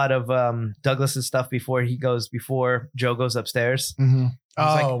a lot of Douglas's stuff before Joe goes upstairs. Mm-hmm.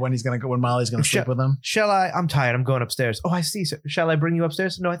 Like, when Molly's gonna sleep with him. "Shall I? I'm tired. I'm going upstairs." "Oh, I see, sir. Shall I bring you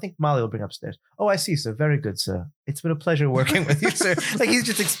upstairs?" "No, I think Molly will bring upstairs." "Oh, I see, sir. Very good, sir. It's been a pleasure working with you, sir." Like he's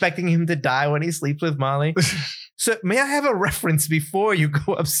just expecting him to die when he sleeps with Molly. "So may I have a reference before you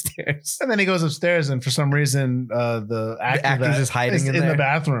go upstairs?" And then he goes upstairs, and for some reason, the actor's just hiding in the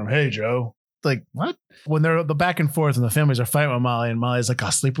bathroom. "Hey, Joe." Like, what? When they're the back and forth and the families are fighting with Molly, and Molly's like, "I'll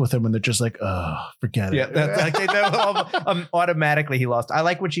sleep with him," and they're just like, "Oh, forget it." Yeah, automatically he lost. I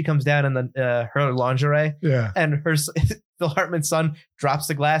like when she comes down in her lingerie, and Phil Hartman's son drops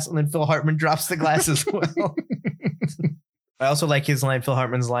the glass, and then Phil Hartman drops the glass as well. I also like his line, Phil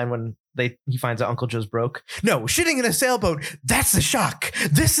Hartman's line, when he finds out Uncle Joe's broke. "No, shitting in a sailboat, that's the shock.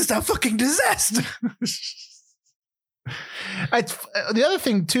 This is a fucking disaster." The other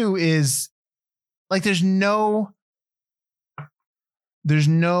thing too is, like, there's no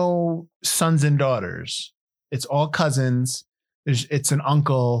sons and daughters. It's all cousins. It's an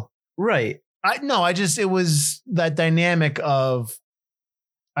uncle. Right. It was that dynamic of,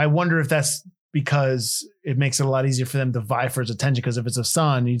 I wonder if that's because it makes it a lot easier for them to vie for his attention. Because if it's a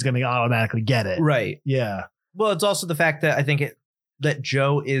son, he's going to automatically get it. Right. Yeah. Well, it's also the fact that I think that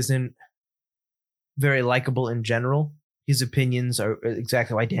Joe isn't very likable in general. His opinions are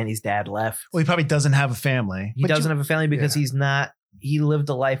exactly why Danny's dad left. Well, he probably doesn't have a family. He doesn't have a family because he lived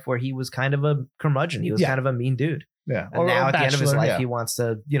a life where he was kind of a curmudgeon. He was kind of a mean dude. Yeah. And now at the end of his life, he wants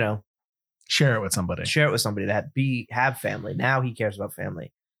to, share it with somebody to have family. Now he cares about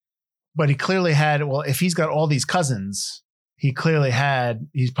family. But he clearly had, if he's got all these cousins, he's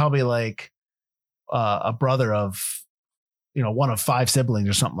probably like a brother of, one of 5 siblings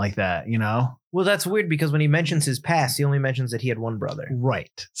or something like that, Well, that's weird because when he mentions his past, he only mentions that he had one brother.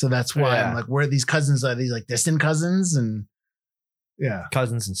 Right. So that's why I'm like, where are these cousins? Are these like distant cousins? And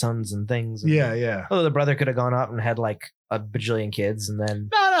cousins and sons and things. And yeah. Although the brother could have gone out and had like a bajillion kids and then.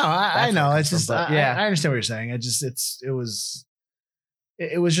 No, I know. It's just, I understand what you're saying. It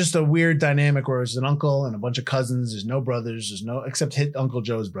was just a weird dynamic where it's an uncle and a bunch of cousins. There's no brothers. There's no, except Uncle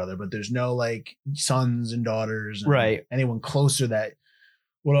Joe's brother, but there's no like sons and daughters. And right. Anyone closer that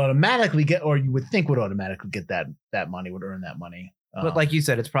would automatically get, or you would think would automatically get that money, would earn that money. But like you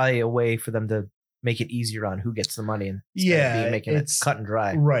said, it's probably a way for them to make it easier on who gets the money and making it cut and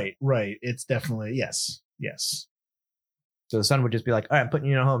dry. Right. It's definitely, yes. So the son would just be like, "All right, I'm putting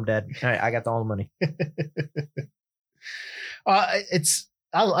you in a home, Dad. All right, I got all the money."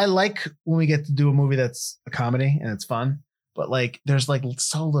 I like when we get to do a movie that's a comedy and it's fun, but like there's like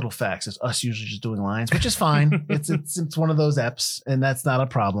so little facts. It's us usually just doing lines, which is fine. it's one of those eps, and that's not a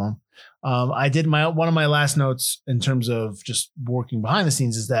problem. I did one of my last notes in terms of just working behind the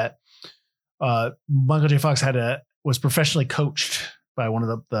scenes is that Michael J. Fox was professionally coached by one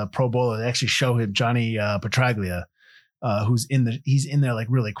of the Pro Bowler. They actually show him Johnny Petraglia. He's in there like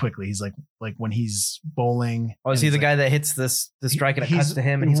really quickly. He's like when he's bowling. Oh, is he the guy that hits the strike and it cuts to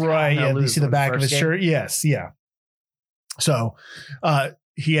him? And he's right. Yeah, you see the back of his shirt. Yes. Yeah. So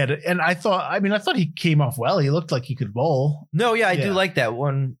he had, and I thought he came off well. He looked like he could bowl. No, yeah, I do like that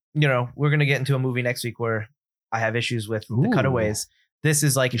one. We're gonna get into a movie next week where I have issues with the cutaways. This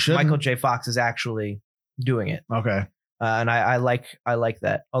is like You shouldn't. Michael J. Fox is actually doing it. Okay. And I like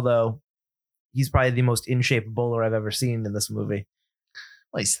that. Although he's probably the most in shape bowler I've ever seen in this movie.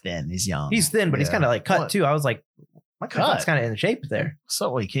 Well, he's thin. He's young. He's thin, but he's Yeah. kind of like cut What? too. I was like, Michael Cut? Fox kind of in shape there.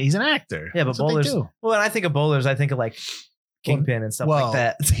 So he's an actor. Yeah, but That's what they bowlers. do. Well, when I think of bowlers, I think of like Kingpin and stuff like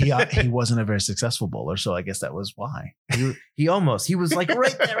that. he wasn't a very successful bowler, so I guess that was why. He was like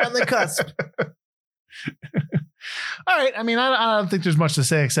right there on the cusp. All right. I mean, I don't think there's much to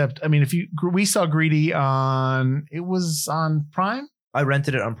say except, I mean, we saw Greedy it was on Prime. I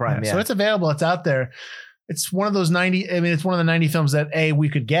rented it on Prime. Yeah. So it's available. It's out there. It's one of those 90. I mean, it's one of the 90 films that we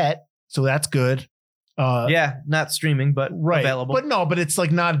could get. So that's good. Yeah, not streaming, but available. But it's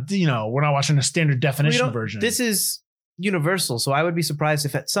like not, we're not watching a standard definition version. This is Universal, so I would be surprised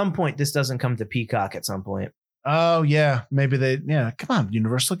if at some point this doesn't come to Peacock at some point. Oh yeah, maybe come on,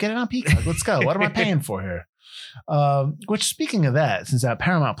 Universal, get it on Peacock. Let's go. What am I paying for here? Which, speaking of that, since that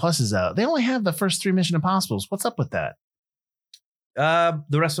Paramount Plus is out, they only have the first 3 Mission Impossibles. What's up with that?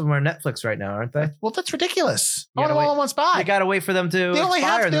 The rest of them are Netflix right now, aren't they? Well, that's ridiculous. I You want them gotta all in one spot. You gotta wait for them to They only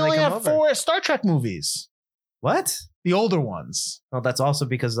expire. have then they come over. 4 Star Trek movies. What? The older ones. Well, that's also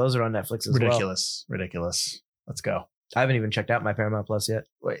because those are on Netflix as well. Ridiculous. Let's go. I haven't even checked out my Paramount Plus yet.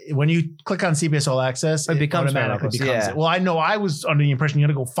 When you click on CBS All Access, It becomes automatically Paramount Plus, becomes yeah. it. Well, I know I was under the impression you had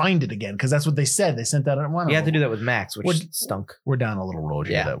to go find it again because that's what they said. They sent that on one. You have to do that with Max, which Would- stunk. We're down a little road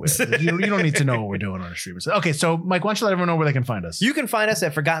here. Yeah. That you don't need to know what we're doing on our streamers. Okay, so Mike, why don't you let everyone know where they can find us? You can find us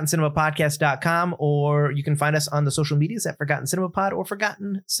at ForgottenCinemaPodcast.com, or you can find us on the social medias at Forgotten Cinema Pod or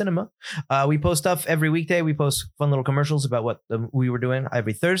Forgotten Cinema. We post stuff every weekday. We post fun little commercials about what we were doing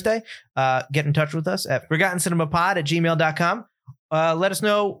every Thursday. Get in touch with us at ForgottenCinemaPod@gmail.com. Let us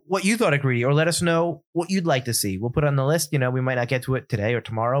know what you thought of Greedy, or let us know what you'd like to see. We'll put it on the list. We might not get to it today or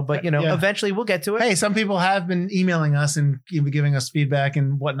tomorrow, but Yeah. eventually we'll get to it. Hey, some people have been emailing us and giving us feedback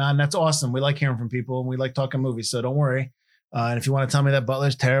and whatnot, and that's awesome. We like hearing from people, and we like talking movies, so don't worry. And if you want to tell me that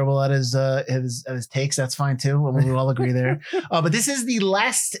Butler's terrible at his takes, that's fine too. We all agree there. But this is the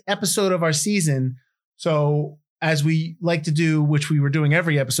last episode of our season, so as we like to do, which we were doing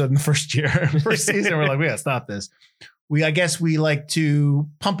every episode in the first season, we're like, we gotta stop this. I guess we like to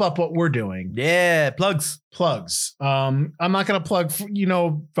pump up what we're doing. Yeah, plugs. I'm not going to plug,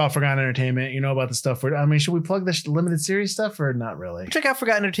 about Forgotten Entertainment, about the stuff. Should we plug the limited series stuff or not really? Check out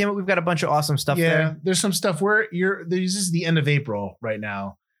Forgotten Entertainment. We've got a bunch of awesome stuff Yeah, there. there's some stuff this is the end of April right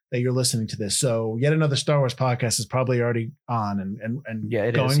now that you're listening to this. So yet another Star Wars podcast is probably already on and Yeah,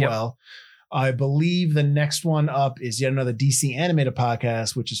 it going is. Yep. well. I believe the next one up is yet another DC animated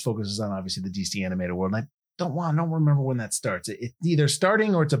podcast, which focuses on obviously the DC animated world. And I don't remember when that starts. It's either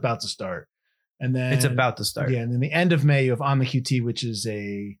starting or it's about to start. And then It's about to start. Yeah, and then the end of May you have On the QT, which is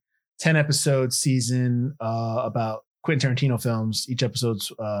a 10 episode season about Quentin Tarantino films. Each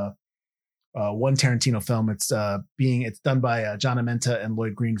episode's one Tarantino film. It's done by John Amenta and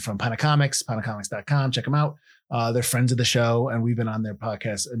Lloyd Green from Panacomics, panacomics.com. Check them out. They're friends of the show, and we've been on their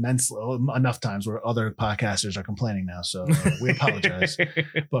podcast enough times where other podcasters are complaining now. So we apologize.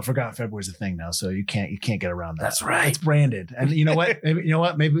 But Forgotten February is a thing now, so you can't get around that. That's right. It's branded, and you know what?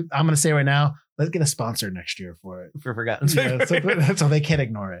 Maybe I'm going to say right now, let's get a sponsor next year for it. For Forgotten. Yeah, so they can't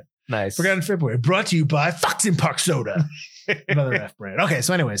ignore it. Nice. Forgotten February, brought to you by Fox and Park Soda, another F brand. Okay,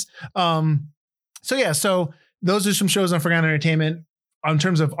 so anyways, so those are some shows on Forgotten Entertainment. In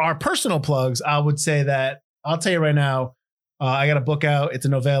terms of our personal plugs, I would say that I'll tell you right now, I got a book out. It's a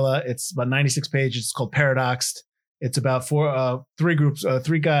novella. It's about 96 pages. It's called Paradoxed. It's about three groups,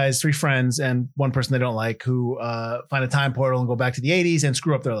 3 guys, 3 friends, and one person they don't like who find a time portal and go back to the 80s and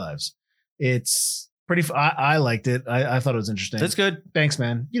screw up their lives. It's pretty. I liked it. I thought it was interesting. That's good. Thanks,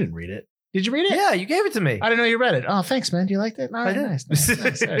 man. You didn't read it. Did you read it? Yeah, you gave it to me. I didn't know you read it. Oh, thanks, man. Do you like it? I did. Nice.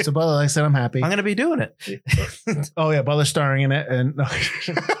 All right, so Butler, like I said, I'm happy. I'm going to be doing it. Oh yeah, Butler's starring in it, and no.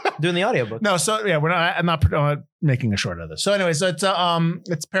 Doing the audiobook. No, so yeah, I'm not making a short of this. So anyway, so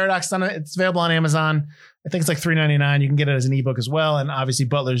it's Paradox on it. It's available on Amazon. I think it's like $3.99. You can get it as an ebook as well. And obviously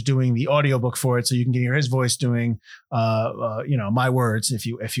Butler's doing the audiobook for it, so you can hear his voice doing my words, if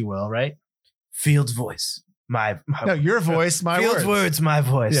you will, right? Field's voice. My No, your voice, my Field's words. my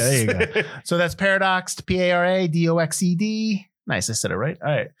voice. Yeah, there you go. So that's Paradoxed, Paradoxed. Nice, I said it right. All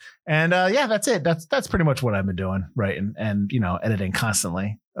right. And that's it. That's pretty much what I've been doing, right? And editing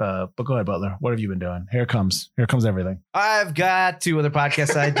constantly. But go ahead, Butler. What have you been doing? Here comes everything. I've got 2 other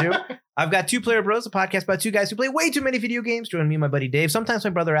podcasts I do. I've got 2 Player Bros, a podcast by 2 guys who play way too many video games. Join me and my buddy Dave. Sometimes my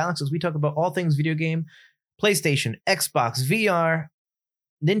brother Alex, as we talk about all things video game, PlayStation, Xbox, VR,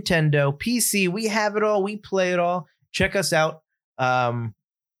 Nintendo, PC. We have it all. We play it all. Check us out.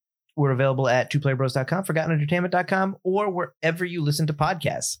 We're available at twoplayerbros.com, forgottenentertainment.com, or wherever you listen to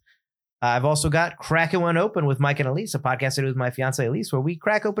podcasts. I've also got Cracking One Open with Mike and Elise, a podcast I do with my fiance Elise, where we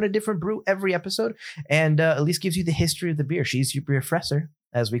crack open a different brew every episode. And Elise gives you the history of the beer. She's your beer fresser,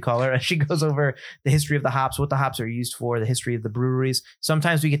 as we call her. She goes over the history of the hops, what the hops are used for, the history of the breweries.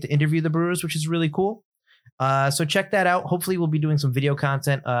 Sometimes we get to interview the brewers, which is really cool. So check that out. Hopefully we'll be doing some video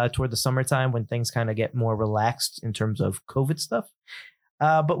content toward the summertime when things kind of get more relaxed in terms of COVID stuff.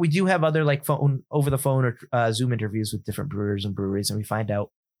 But we do have other like over the phone or Zoom interviews with different brewers and breweries, and we find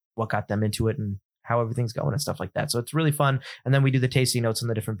out what got them into it and how everything's going and stuff like that. So it's really fun. And then we do the tasting notes on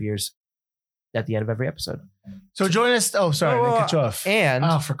the different beers at the end of every episode. So join us. Oh, sorry, I didn't cut you off.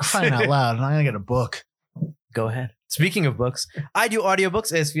 And for crying out loud, I'm gonna get a book. Go ahead. Speaking of books, I do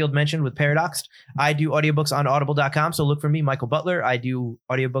audiobooks, as Field mentioned, with Paradoxed. I do audiobooks on audible.com. So look for me, Michael Butler. I do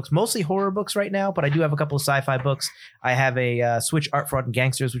audiobooks, mostly horror books right now, but I do have a couple of sci-fi books. I have a Switch Art, Fraud, and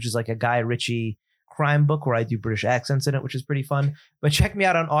Gangsters, which is like a Guy Ritchie crime book where I do British accents in it, which is pretty fun. But check me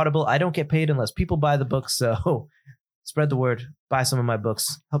out on Audible. I don't get paid unless people buy the books. So spread the word. Buy some of my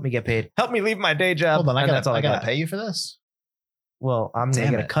books. Help me get paid. Help me leave my day job. Hold on, I got gotta pay you for this. Well, I'm going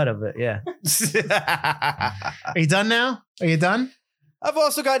to get a cut of it. Yeah. Are you done now? Are you done? I've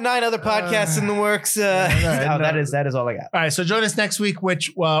also got 9 other podcasts in the works. That is all I got. All right. So join us next week,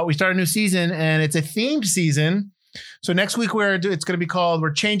 which we start a new season, and it's a themed season. So next week it's going to be called,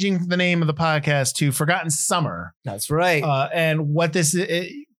 we're changing the name of the podcast to Forgotten Summer. That's right. And what this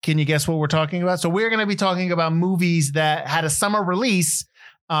is, can you guess what we're talking about? So we're going to be talking about movies that had a summer release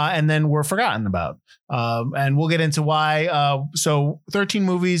and then were forgotten about. And we'll get into why. So 13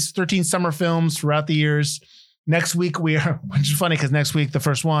 movies, 13 summer films throughout the years. Next week which is funny because next week the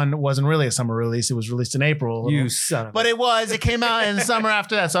first one wasn't really a summer release. It was released in April. You son of But it came out in the summer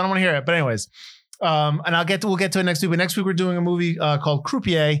after that. So I don't want to hear it. But anyways, and we'll get to it next week. But next week we're doing a movie called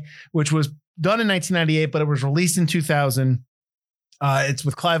Croupier, which was done in 1998, but it was released in 2000. It's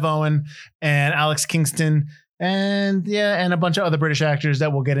with Clive Owen and Alex Kingston and a bunch of other British actors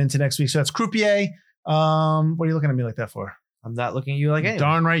that we'll get into next week. So that's Croupier. What are you looking at me like that for? I'm not looking at you like anyone.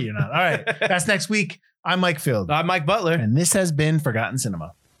 Darn right you're not. All right. That's next week. I'm Mike Field. I'm Mike Butler. And this has been Forgotten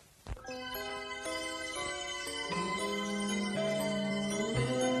Cinema.